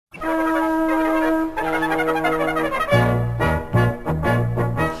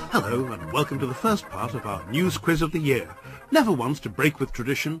welcome to the first part of our news quiz of the year. Never once to break with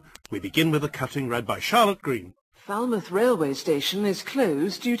tradition, we begin with a cutting read by Charlotte Green. Falmouth railway station is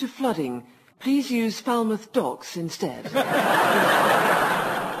closed due to flooding. Please use Falmouth docks instead. The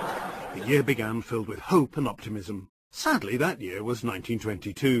year began filled with hope and optimism. Sadly, that year was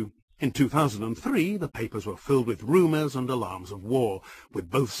 1922. In 2003, the papers were filled with rumours and alarms of war, with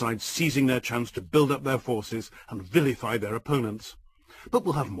both sides seizing their chance to build up their forces and vilify their opponents. But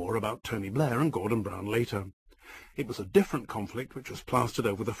we'll have more about Tony Blair and Gordon Brown later. It was a different conflict which was plastered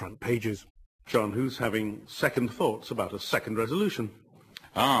over the front pages. John, who's having second thoughts about a second resolution?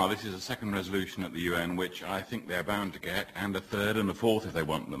 This is a second resolution at the UN, which I think they're bound to get, and a third and a fourth if they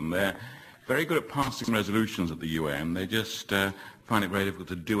want them. They're very good at passing resolutions at the UN. They just find it very difficult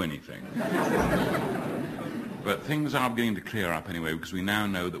to do anything. But things are beginning to clear up anyway, because we now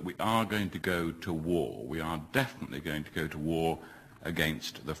know that we are going to go to war. We are definitely going to go to war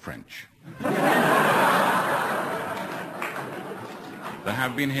against the French. There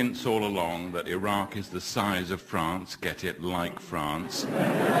have been hints all along that Iraq is the size of France, get it, like France.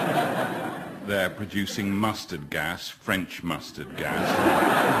 They're producing mustard gas, French mustard gas.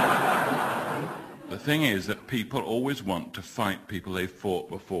 The thing is that people always want to fight people they've fought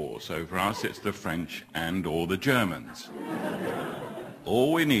before, so for us it's the French and or the Germans.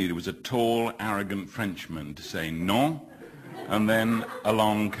 All we needed was a tall, arrogant Frenchman to say non, and then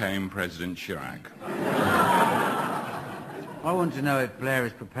along came President Chirac. I want to know if Blair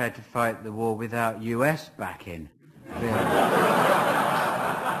is prepared to fight the war without US backing. Really.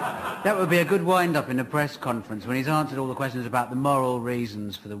 That would be a good wind-up in a press conference when he's answered all the questions about the moral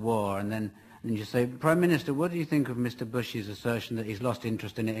reasons for the war, and then just say, Prime Minister, what do you think of Mr. Bush's assertion that he's lost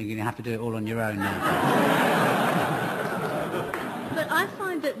interest in it and you have to do it all on your own now? But I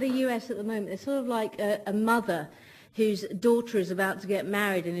find that the US at the moment is sort of like a mother whose daughter is about to get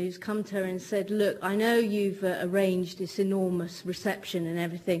married and who's come to her and said, look, I know you've arranged this enormous reception and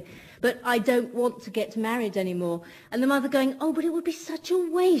everything, but I don't want to get married anymore. And the mother going, oh, but it would be such a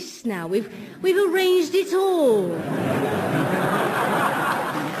waste now. We've arranged it all.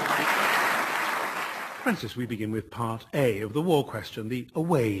 Francis, we begin with part A of the war question, the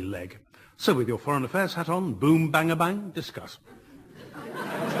away leg. So with your foreign affairs hat on, boom, bang, bang, discuss.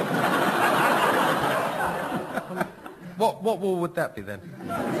 What war would that be then?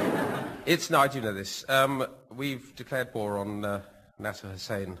 No, I do know this. We've declared war on Nasser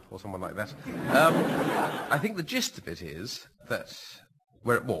Hussein or someone like that. I think the gist of it is that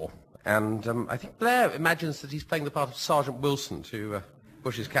we're at war, and I think Blair imagines that he's playing the part of Sergeant Wilson to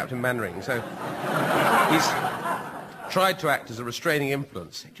Bush's Captain Mannering, so he's tried to act as a restraining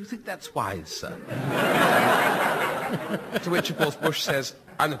influence. Do you think that's wise, sir? To which, of course, Bush says,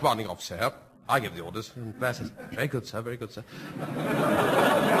 I'm the commanding officer here. I give the orders. And Blair says, very good, sir, very good, sir.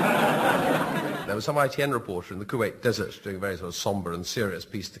 There was some ITN reporter in the Kuwait desert doing a very sort of sombre and serious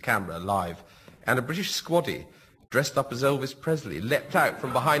piece to camera live, and a British squaddy dressed up as Elvis Presley leapt out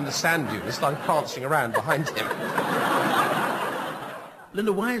from behind the sand dune and started prancing around behind him.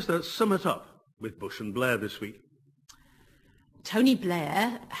 Linda, why is there a summit up with Bush and Blair this week? Tony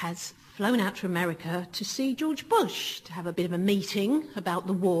Blair has flown out to America to see George Bush, to have a bit of a meeting about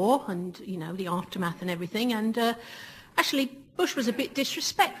the war and, you know, the aftermath and everything. And actually, Bush was a bit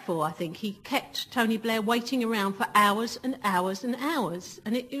disrespectful, I think. He kept Tony Blair waiting around for hours and hours and hours.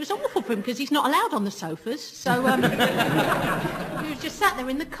 And it was awful for him because he's not allowed on the sofas. So he was just sat there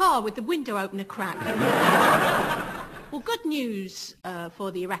in the car with the window open a crack. Well, good news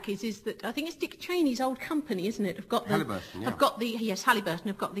for the Iraqis is that I think it's Dick Cheney's old company, isn't it? Halliburton, yeah. Halliburton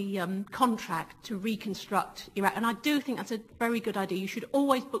have got the contract to reconstruct Iraq, and I do think that's a very good idea. You should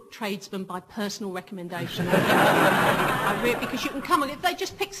always book tradesmen by personal recommendation. Because you can come if they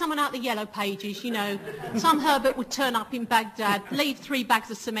just pick someone out the yellow pages, you know, some Herbert would turn up in Baghdad, leave 3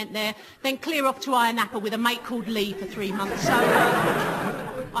 bags of cement there, then clear off to Ayia Napa with a mate called Lee for 3 months. So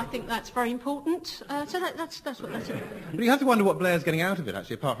I think that's very important. So that's what that's about. But you have to wonder what Blair's getting out of it,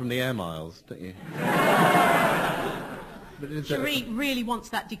 actually, apart from the air miles, don't you? She really wants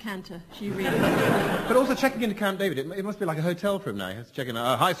that decanter. She really does. But also checking into Camp David, it must be like a hotel for him now. He has to check in.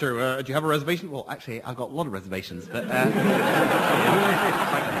 Hi, sir, do you have a reservation? Well, actually, I've got a lot of reservations, but...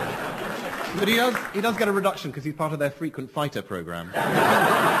 But he does get a reduction because he's part of their frequent fighter programme. But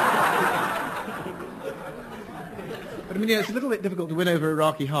I mean, yeah, it's a little bit difficult to win over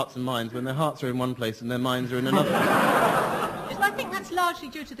Iraqi hearts and minds when their hearts are in one place and their minds are in another. I think that's largely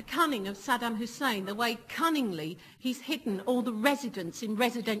due to the cunning of Saddam Hussein, the way cunningly he's hidden all the residents in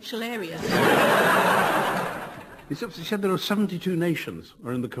residential areas. He said there are 72 nations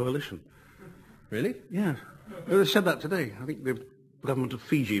are in the coalition. Really? Yeah. They said that today. I think The government of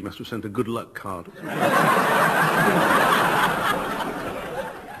Fiji must have sent a good luck card.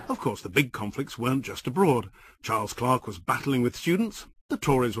 Of course, the big conflicts weren't just abroad. Charles Clarke was battling with students. The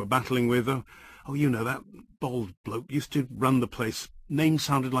Tories were battling with, that bald bloke used to run the place. Name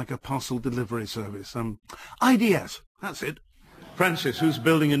sounded like a parcel delivery service. IDS, that's it. Francis, who's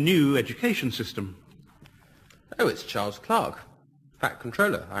building a new education system. Oh, it's Charles Clarke, Fat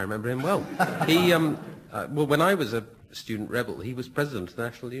Controller. I remember him well. He, when I was a student rebel, he was president of the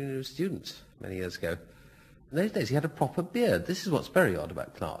National Union of Students many years ago. In those days, he had a proper beard. This is what's very odd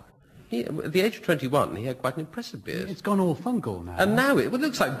about Clarke. At the age of 21, he had quite an impressive beard. It's gone all fungal now. And now it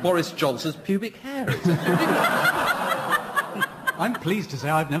looks like Boris Johnson's pubic hair. I'm pleased to say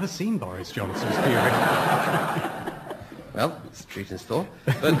I've never seen Boris Johnson's pubic hair. Well, it's a treat in store.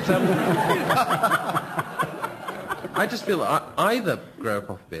 But I just feel that I either grow a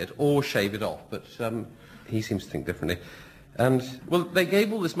proper beard or shave it off. But he seems to think differently. And, well, they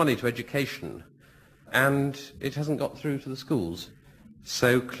gave all this money to education, and it hasn't got through to the schools.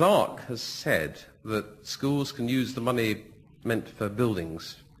 So Clarke has said that schools can use the money meant for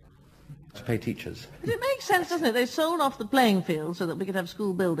buildings to pay teachers. It makes sense, doesn't it? They sold off the playing field so that we could have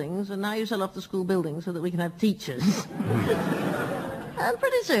school buildings, and now you sell off the school buildings so that we can have teachers. And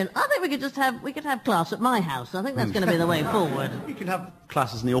pretty soon, I think we could have class at my house. I think that's going to be the way forward. You can have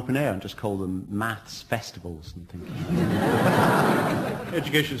classes in the open air and just call them maths festivals and things.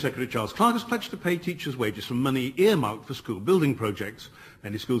 Education Secretary Charles Clarke has pledged to pay teachers' wages from money earmarked for school building projects.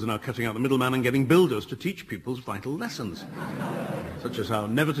 Many schools are now cutting out the middleman and getting builders to teach pupils vital lessons, such as how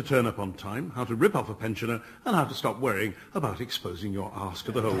never to turn up on time, how to rip off a pensioner, and how to stop worrying about exposing your arse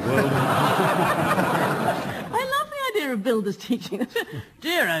to the whole world. I love the idea of builders teaching.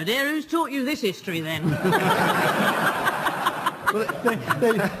 Dear, oh dear, who's taught you this history then? Well,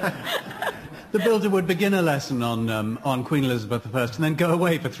 the builder would begin a lesson on Queen Elizabeth I and then go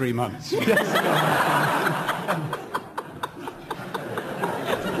away for 3 months.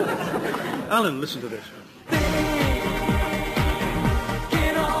 Alan, listen to this.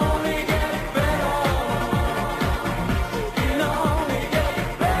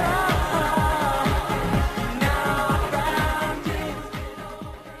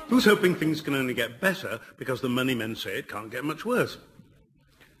 Who's hoping things can only get better because the money men say it can't get much worse?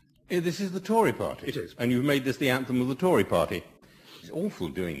 This is the Tory party. It is. And you've made this the anthem of the Tory party. It's awful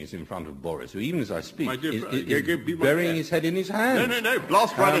doing it in front of Boris, who even as I speak is burying his head in his hands. No,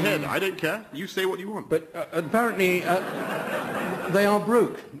 blast right ahead. I don't care. You say what you want. But apparently they are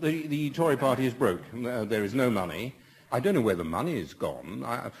broke. The Tory party is broke. There is no money. I don't know where the money is gone.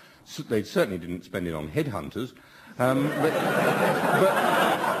 They certainly didn't spend it on headhunters. But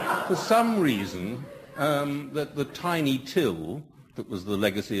for some reason, that the tiny till that was the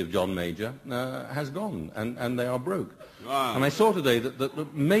legacy of John Major has gone, and they are broke. Wow. And I saw today that the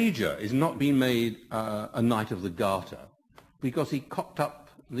Major is not being made a Knight of the Garter because he cocked up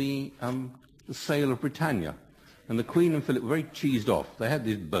the sale of Britannia. And the Queen and Philip were very cheesed off. They had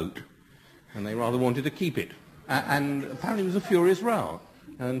this boat, and they rather wanted to keep it. And apparently it was a furious row.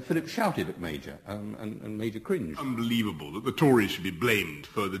 And Philip shouted at Major, and Major cringed. Unbelievable that the Tories should be blamed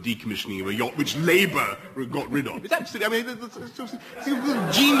for the decommissioning of a yacht which Labour got rid of. It's absolutely, I mean, it's the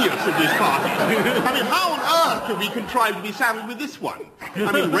genius of this party. I mean, how on earth could we contrive to be saddled with this one?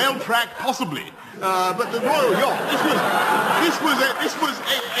 I mean, rail track, possibly. But the Royal Yacht, this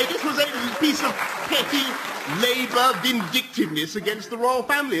was a piece of petty Labour vindictiveness against the royal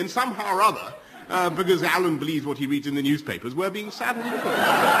family, and somehow or other, because Alan believes what he reads in the newspapers, we're being saddled with it.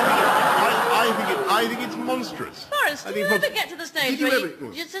 I think it's monstrous. Boris, do you ever get to the stage where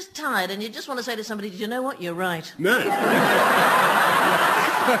you're just tired and you just want to say to somebody, "Do you know what? You're right." No.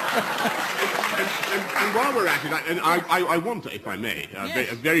 And while we're at it, I want, if I may,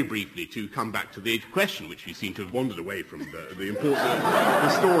 very briefly to come back to the question, which we seem to have wandered away from the important the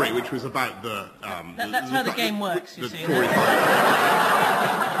story, which was about the... that's how the game works, you see. Tory party.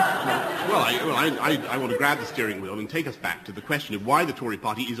 Well, I want to grab the steering wheel and take us back to the question of why the Tory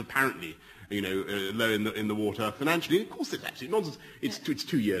party is apparently, low in the water financially. Of course, it's absolutely nonsense. It's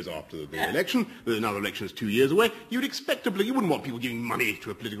 2 years after the election. Another election is 2 years away. You'd expect you wouldn't want people giving money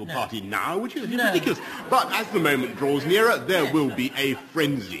to a political party now, would you? It's ridiculous. But as the moment draws nearer, there will be a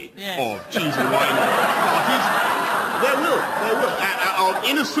frenzy of cheese and wine parties. There will. Of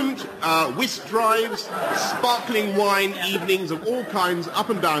innocent whist drives, sparkling wine evenings of all kinds up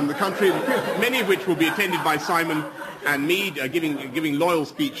and down the country, many of which will be attended by Simon and me giving loyal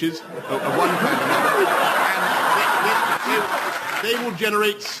speeches of one kind. And they will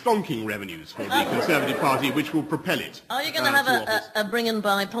generate stonking revenues for the Conservative Party, which will propel it. Are you going to have a bring and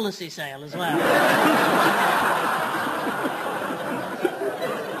buy policy sale as well?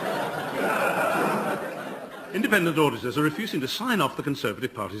 Independent auditors are refusing to sign off the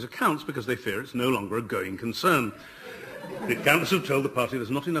Conservative Party's accounts because they fear it's no longer a going concern. The accountants have told the party there's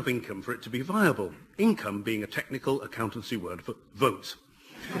not enough income for it to be viable, income being a technical accountancy word for vote.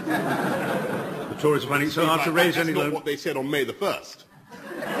 The Tories are finding it so hard to raise any loan. loan. What they said on May the 1st.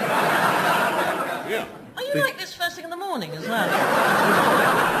 Yeah. Are you like this first thing in the morning as well?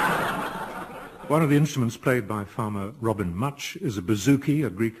 One of the instruments played by farmer Robin Much is a bouzouki, a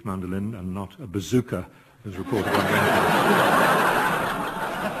Greek mandolin, and not a bazooka, as reported on Wednesday.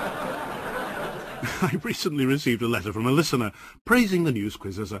 I recently received a letter from a listener praising the news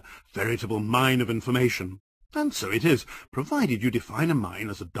quiz as a veritable mine of information. And so it is, provided you define a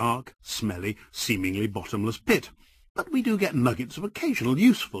mine as a dark, smelly, seemingly bottomless pit. But we do get nuggets of occasional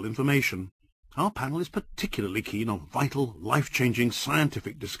useful information. Our panel is particularly keen on vital, life-changing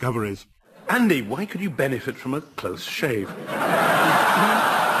scientific discoveries. Andy, why could you benefit from a close shave?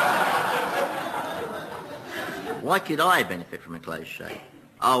 Why could I benefit from a close shave?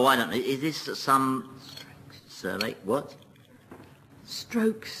 Oh, I don't know. Is this some survey? What?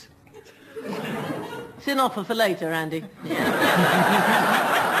 Strokes. It's an offer for later, Andy. Yeah.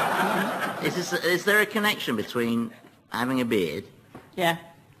 Is there a connection between having a beard Yeah.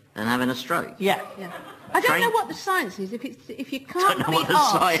 and having a stroke? Yeah. I don't know what the science is. If you can't I don't know be what the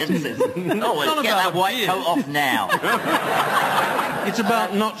asked. science is. Oh, well, get that white coat off now. It's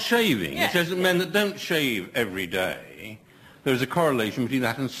about not shaving. Yeah. It says that men that don't shave every day, there's a correlation between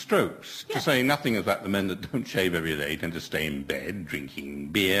that and strokes. Yeah. To say nothing about the men that don't shave every day tend to stay in bed, drinking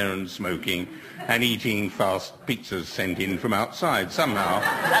beer and smoking and eating fast pizzas sent in from outside. Somehow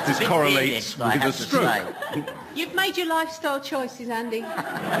this correlates with a stroke. You've made your lifestyle choices, Andy. You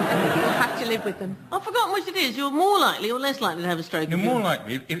have to live with them. I've forgotten which it is. You're more likely or less likely to have a stroke. You're more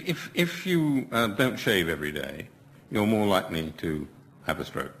likely, if you don't shave every day, you're more likely to have a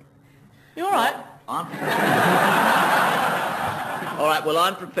stroke. You all right? All right, well,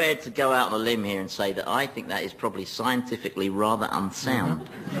 I'm prepared to go out on a limb here and say that I think that is probably scientifically rather unsound.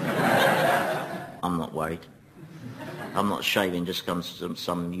 I'm not worried. I'm not shaving just comes from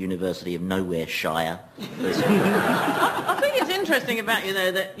some University of Nowhere Shire. I think it's interesting about you,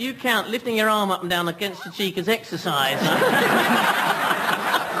 though, that you count lifting your arm up and down against your cheek as exercise.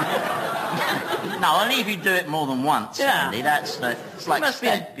 No, only if you do it more than once, Yeah. Andy. That's it's like Must be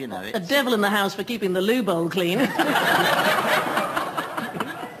step, you know. a devil in the house for keeping the loo bowl clean.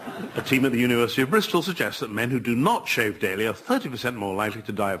 A team at the University of Bristol suggests that men who do not shave daily are 30% more likely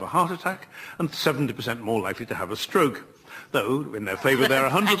to die of a heart attack and 70% more likely to have a stroke. Though, in their favour, they're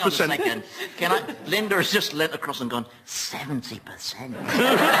 100%... Hang on a second. Linda has just leant across and gone, 70%.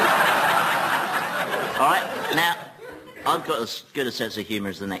 All right, now, I've got as good a sense of humour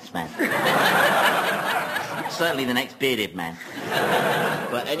as the next man. Certainly the next bearded man.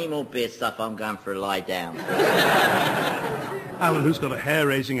 But any more beard stuff, I'm going for a lie down. Alan, who's got a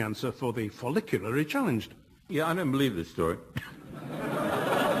hair-raising answer for the follicularly challenged? Yeah, I don't believe this story.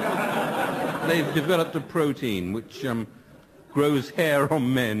 They've developed a protein which grows hair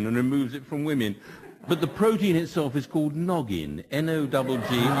on men and removes it from women. But the protein itself is called noggin, Noggin.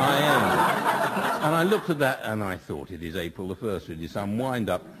 And I looked at that and I thought, it is April the 1st, it is some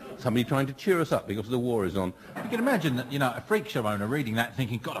wind-up, somebody trying to cheer us up because the war is on. You can imagine that, a freak show owner reading that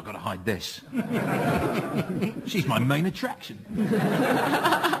thinking, God, I've got to hide this. She's my main attraction.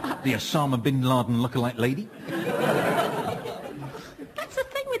 The Osama bin Laden lookalike lady. That's the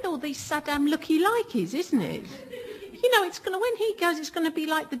thing with all these Saddam looky-likeys, isn't it? When he goes, it's going to be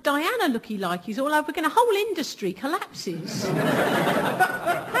like the Diana looky-likeys all over again. A whole industry collapses.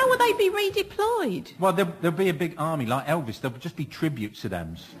 How will they be redeployed? Well, there'll be a big army like Elvis. There'll just be tribute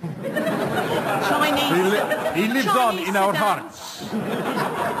Saddams. Chinese. He lives on in our hearts.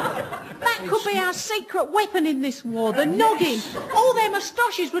 That could be our secret weapon in this war, the noggin. All their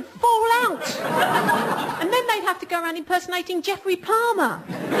moustaches would fall out. And then they'd have to go around impersonating Jeffrey Palmer.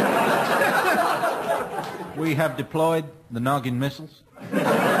 We have deployed the Noggin missiles.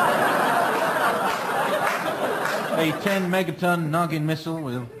 A 10-megaton Noggin missile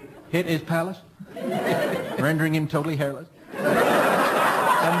will hit his palace, rendering him totally hairless.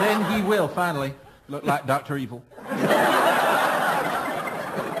 And then he will finally look like Dr. Evil.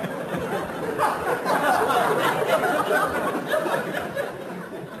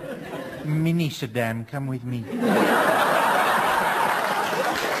 Mini Saddam, come with me.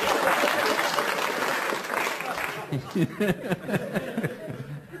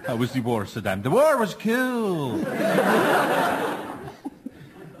 How was the war, Saddam? The war was cool.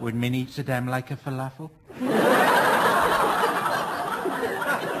 Would men eat Saddam like a falafel?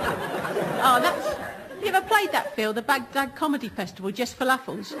 Oh, that's... You ever played that, Phil? The Baghdad Comedy Festival, just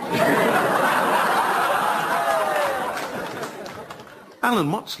falafels?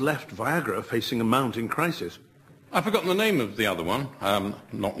 Alan, what's left Viagra facing a mounting crisis? I've forgotten the name of the other one.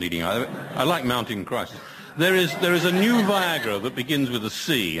 Not needing either. I like mounting crisis. There is a new Viagra that begins with a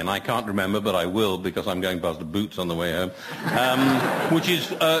C, and I can't remember, but I will because I'm going past the Boots on the way home,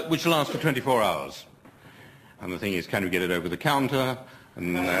 which lasts for 24 hours. And the thing is, can we get it over the counter?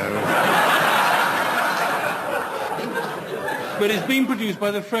 No. But it's been produced by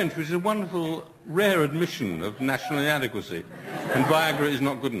the French, which is a wonderful, rare admission of national inadequacy. And Viagra is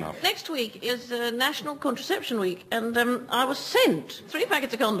not good enough. Next week is National Contraception Week, and I was sent 3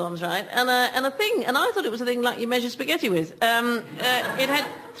 packets of condoms, right, and a thing, and I thought it was a thing like you measure spaghetti with. It had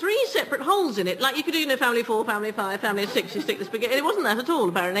 3 separate holes in it, like you could do in a family of 4, family of 5, family of 6, you stick the spaghetti. It wasn't that at all,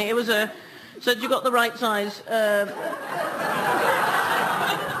 apparently. It was so you got the right size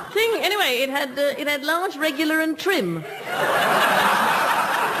thing. Anyway, it had large, regular, and trim.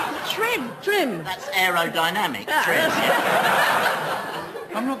 Trim. That's aerodynamic. Trim.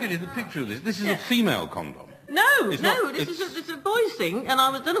 I'm not getting the picture of this. This is a female condom. No, this is a boy's thing, and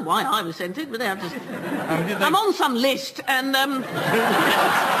I don't know why I was sent it, but I'm on some list, and and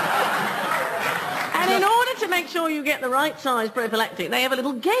in order to make sure you get the right size prophylactic, they have a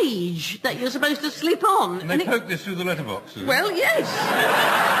little gauge that you're supposed to slip on. And they poke this through the letterbox. Well, yes.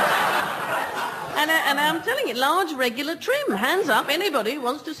 And I'm telling you, large, regular trim. Hands up, anybody who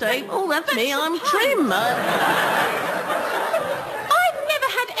wants to say, oh, that's me, I'm trim. I've never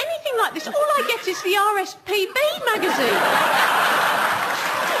had anything like this. All I get is the RSPB magazine.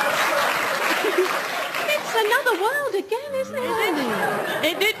 It's another world again, isn't it?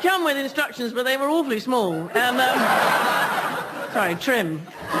 It did come with instructions, but they were awfully small. Sorry, trim.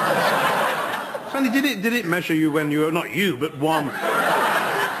 Sandy, did it measure you when you were, not you, but one...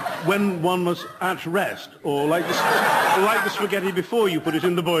 when one was at rest, or like the spaghetti before you put it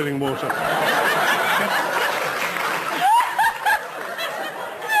in the boiling water? And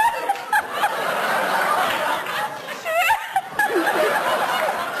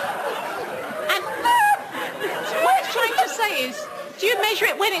what I'm trying to say is, do you measure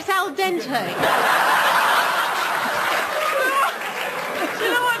it when it's al dente? Do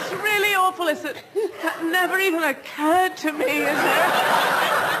you know what's really awful is that never even occurred to me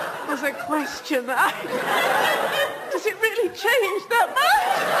as a question. Does it really change that much?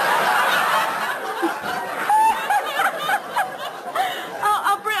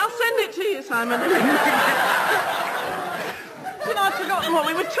 I'll send it to you, Simon. You know, I've forgotten what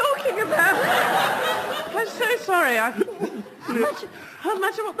we were talking about. I'm so sorry. I'll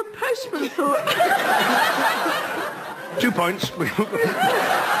imagine what the postman thought. 2 points.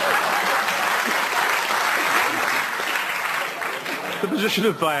 The position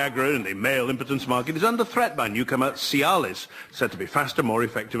of Viagra in the male impotence market is under threat by newcomer Cialis, said to be faster, more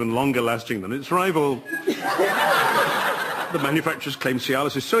effective and longer lasting than its rival. The manufacturers claim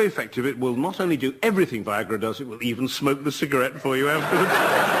Cialis is so effective it will not only do everything Viagra does, it will even smoke the cigarette for you afterwards.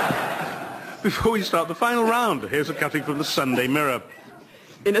 Before we start the final round, here's a cutting from the Sunday Mirror.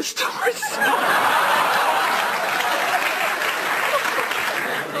 In a story...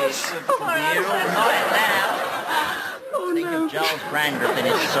 You're all right now. Think of Charles Brandreth in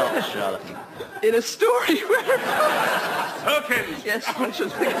his socks, Charlotte. In a story where... Perkins! Yes, I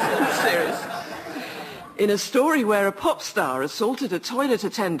should think it's serious. In a story where a pop star assaulted a toilet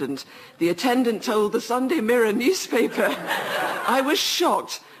attendant, the attendant told the Sunday Mirror newspaper, I was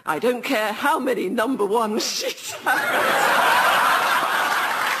shocked. I don't care how many number ones she's had.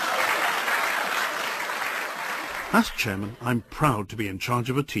 As chairman, I'm proud to be in charge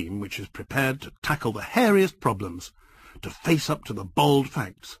of a team which is prepared to tackle the hairiest problems, to face up to the bold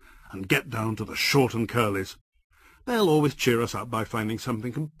facts, and get down to the short and curlies. They'll always cheer us up by finding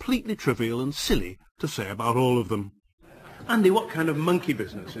something completely trivial and silly to say about all of them. Andy, what kind of monkey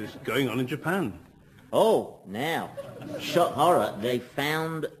business is going on in Japan? Oh, now, shock horror, they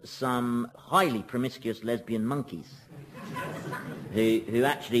found some highly promiscuous lesbian monkeys who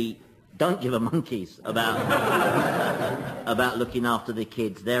actually don't give a monkeys about looking after the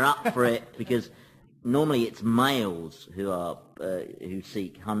kids. They're up for it because normally it's males who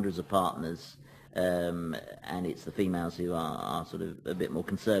seek hundreds of partners, and it's the females who are sort of a bit more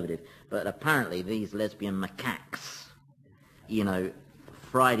conservative. But apparently these lesbian macaques, you know,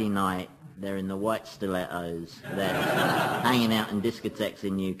 Friday night, they're in the white stilettos, they're hanging out in discotheques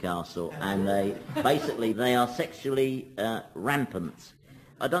in Newcastle, and they are sexually rampant.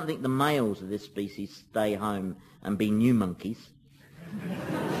 I don't think the males of this species stay home and be new monkeys.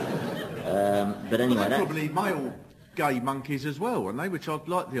 But anyway, they're probably male gay monkeys as well, weren't they? Which I'd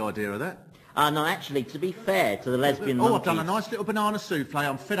like the idea of that. No, actually, to be fair to the lesbian monkeys... I've done a nice little banana souffle.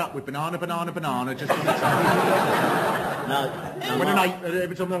 I'm fed up with banana, just on its own. No. When an ape,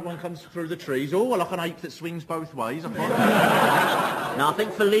 every time one comes through the trees, oh, like an ape that swings both ways. I find. Now, I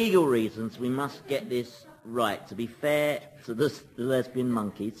think for legal reasons, we must get this right. To be fair to the lesbian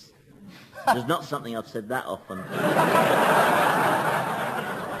monkeys, there's not something I've said that often.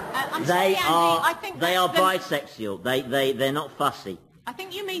 They are bisexual. They're not fussy. I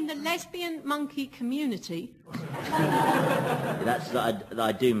think you mean the lesbian monkey community. I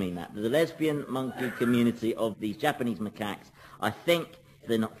do mean that. The lesbian monkey community of these Japanese macaques, I think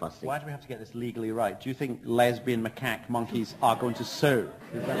they're not fussy. Why do we have to get this legally right? Do you think lesbian macaque monkeys are going to sue?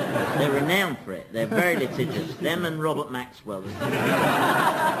 They're renowned for it. They're very litigious. Them and Robert Maxwell.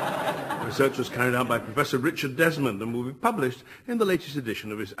 Research was carried out by Professor Richard Desmond and will be published in the latest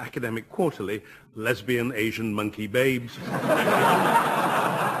edition of his academic quarterly, Lesbian Asian Monkey Babes.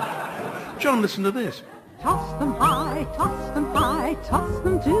 John, listen to this. Toss them high, toss them high, toss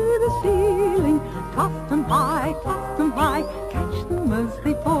them to the ceiling. Toss them high, catch them as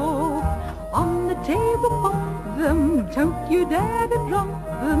they fall. On the table pop them, don't you dare to drop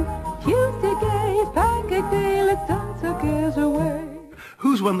them. Tuesday gay is pancake day, let's dance our cares away.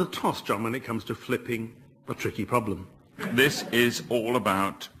 Who's won the toss, John, when it comes to flipping a tricky problem? This is all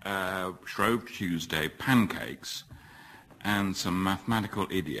about Shrove Tuesday pancakes and some mathematical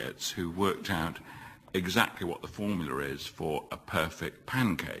idiots who worked out exactly what the formula is for a perfect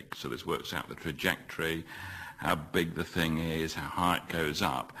pancake. So this works out the trajectory, how big the thing is, how high it goes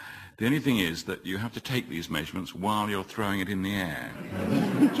up. The only thing is that you have to take these measurements while you're throwing it in the air.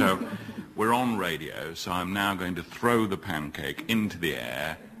 So we're on radio, so I'm now going to throw the pancake into the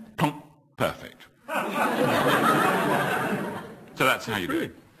air. Plonk, perfect. So that's how you do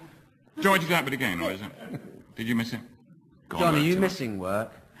it. Do you want me to do that bit again, or is it? Did you miss it? John, are you missing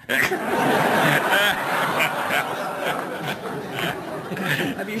work?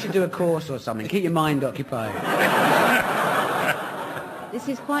 Maybe you should do a course or something. Keep your mind occupied. This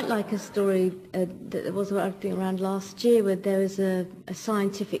is quite like a story that was around last year, where there was a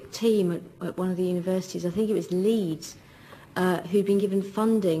scientific team at one of the universities, I think it was Leeds, who'd been given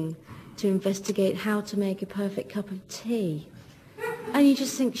funding to investigate how to make a perfect cup of tea. And you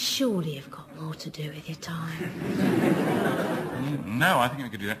just think, surely you've got more to do with your time. No, I think I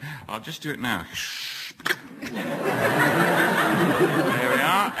could do that. I'll just do it now. There we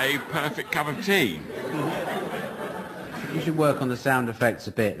are, a perfect cup of tea. You should work on the sound effects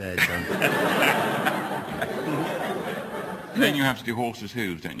a bit there, John. Then you have to do horse's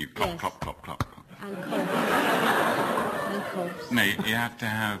hooves, don't you? Clop, yes. Clop, clop, clop, clop. And coughs. No, you have to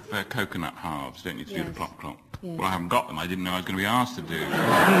have coconut halves, don't you, to do the clop, clop. Yes. Well, I haven't got them. I didn't know I was going to be asked to do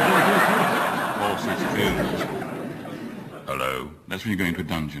horse's hooves. Hello. That's when you go into a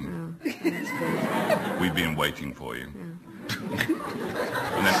dungeon. Oh, that's good. We've been waiting for you.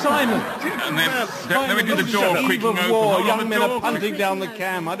 And then, Simon! And then we do the door creaking open. War, young men are punting down the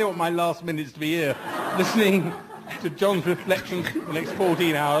cam. I don't want my last minutes to be here, listening to John's reflections for the next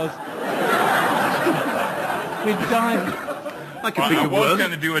 14 hours. We're dying. I was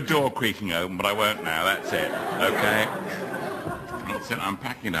going to do a door creaking open, but I won't now. That's it. Okay? That's it. I'm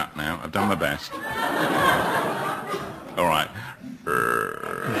packing it up now. I've done my best. All right.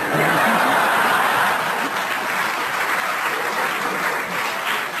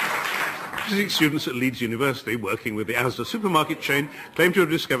 Physics students at Leeds University, working with the Asda supermarket chain, claim to have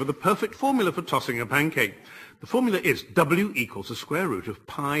discovered the perfect formula for tossing a pancake. The formula is W equals the square root of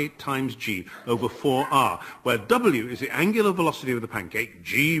pi times g over 4r, where W is the angular velocity of the pancake,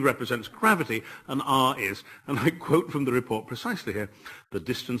 g represents gravity, and r is, and I quote from the report precisely here, the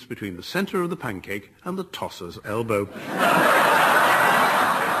distance between the centre of the pancake and the tosser's elbow.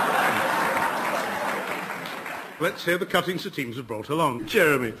 Let's hear the cuttings the teams have brought along.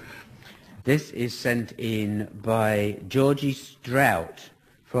 Jeremy. This is sent in by Georgie Strout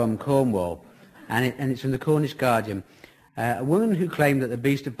from Cornwall, and it's from the Cornish Guardian. A woman who claimed that the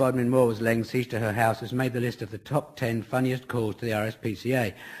Beast of Bodmin Moor was laying siege to her house has made the list of the top 10 funniest calls to the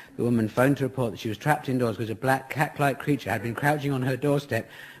RSPCA. The woman phoned to report that she was trapped indoors because a black cat-like creature had been crouching on her doorstep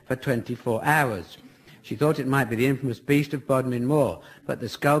for 24 hours. She thought it might be the infamous Beast of Bodmin Moor, but the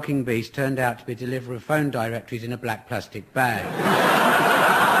skulking beast turned out to be a deliverer of phone directories in a black plastic bag.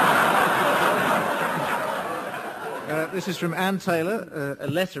 This is from Anne Taylor, a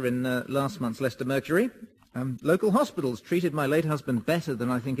letter in last month's Leicester Mercury. Local hospitals treated my late husband better than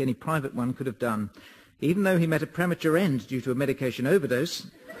I think any private one could have done. Even though he met a premature end due to a medication overdose,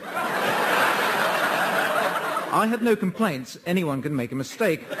 I had no complaints. Anyone can make a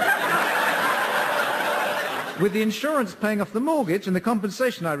mistake. With the insurance paying off the mortgage and the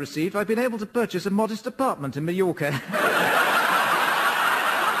compensation I received, I've been able to purchase a modest apartment in Mallorca.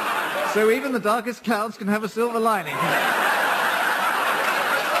 So even the darkest clouds can have a silver lining.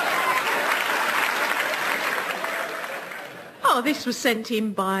 Oh, this was sent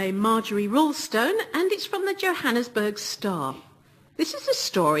in by Marjorie Ralstone, and it's from the Johannesburg Star. This is a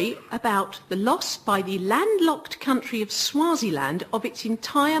story about the loss by the landlocked country of Swaziland of its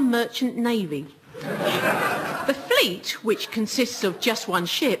entire merchant navy. The fleet, which consists of just one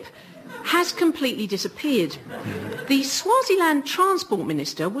ship, has completely disappeared. The Swaziland Transport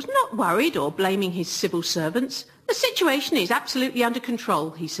Minister was not worried or blaming his civil servants. The situation is absolutely under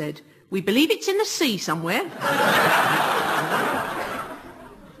control, he said. We believe it's in the sea somewhere.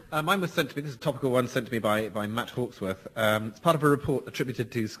 Mine was sent to me, this is a topical one sent to me by Matt Hawksworth. It's part of a report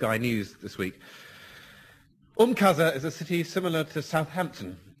attributed to Sky News this week. Umkaza is a city similar to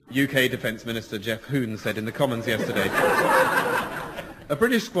Southampton, UK Defence Minister Jeff Hoon said in the Commons yesterday. A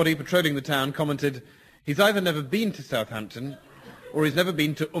British squaddy patrolling the town commented, he's either never been to Southampton or he's never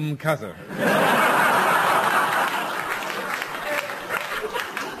been to Umkaza.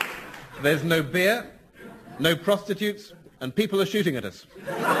 There's no beer, no prostitutes, and people are shooting at us.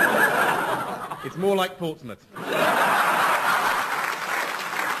 It's more like Portsmouth.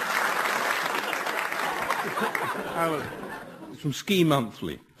 It's from Ski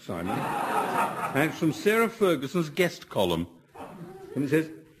Monthly, Simon. And it's from Sarah Ferguson's guest column. And it says,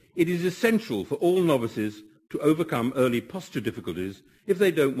 it is essential for all novices to overcome early posture difficulties if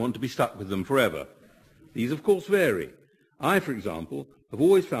they don't want to be stuck with them forever. These, of course, vary. I, for example, have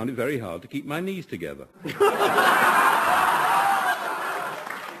always found it very hard to keep my knees together.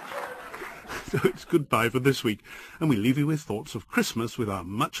 So it's goodbye for this week, and we leave you with thoughts of Christmas with our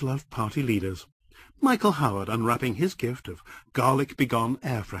much-loved party leaders. Michael Howard unwrapping his gift of garlic begone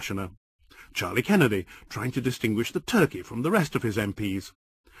air freshener. Charlie Kennedy trying to distinguish the turkey from the rest of his MPs.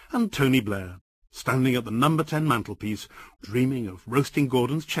 And Tony Blair standing at the number 10 mantelpiece, dreaming of roasting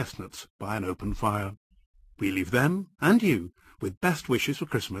Gordon's chestnuts by an open fire. We leave them, and you, with best wishes for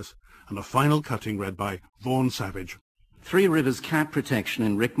Christmas, and a final cutting read by Vaughan Savage. Three Rivers Cat Protection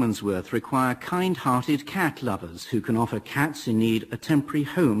in Rickmansworth require kind-hearted cat lovers who can offer cats in need a temporary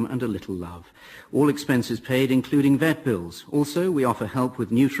home and a little love. All expenses paid, including vet bills. Also, we offer help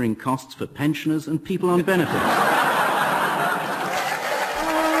with neutering costs for pensioners and people on benefits.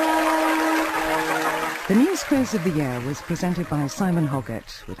 The News Quiz of the Year was presented by Simon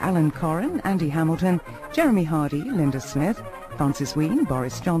Hoggart, with Alan Corrin, Andy Hamilton, Jeremy Hardy, Linda Smith, Francis Ween,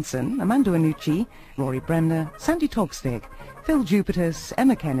 Boris Johnson, Amanda Annucci, Rory Bremner, Sandy Toksvig, Phil Jupitus,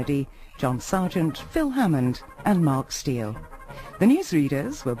 Emma Kennedy, John Sargent, Phil Hammond and Mark Steele. The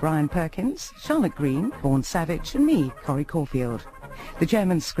newsreaders were Brian Perkins, Charlotte Green, Vaughan Savage and me, Corrie Caulfield. The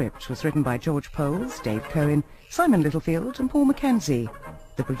German script was written by George Poles, Dave Cohen, Simon Littlefield and Paul Mackenzie.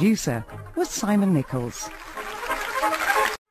 The producer was Simon Nichols.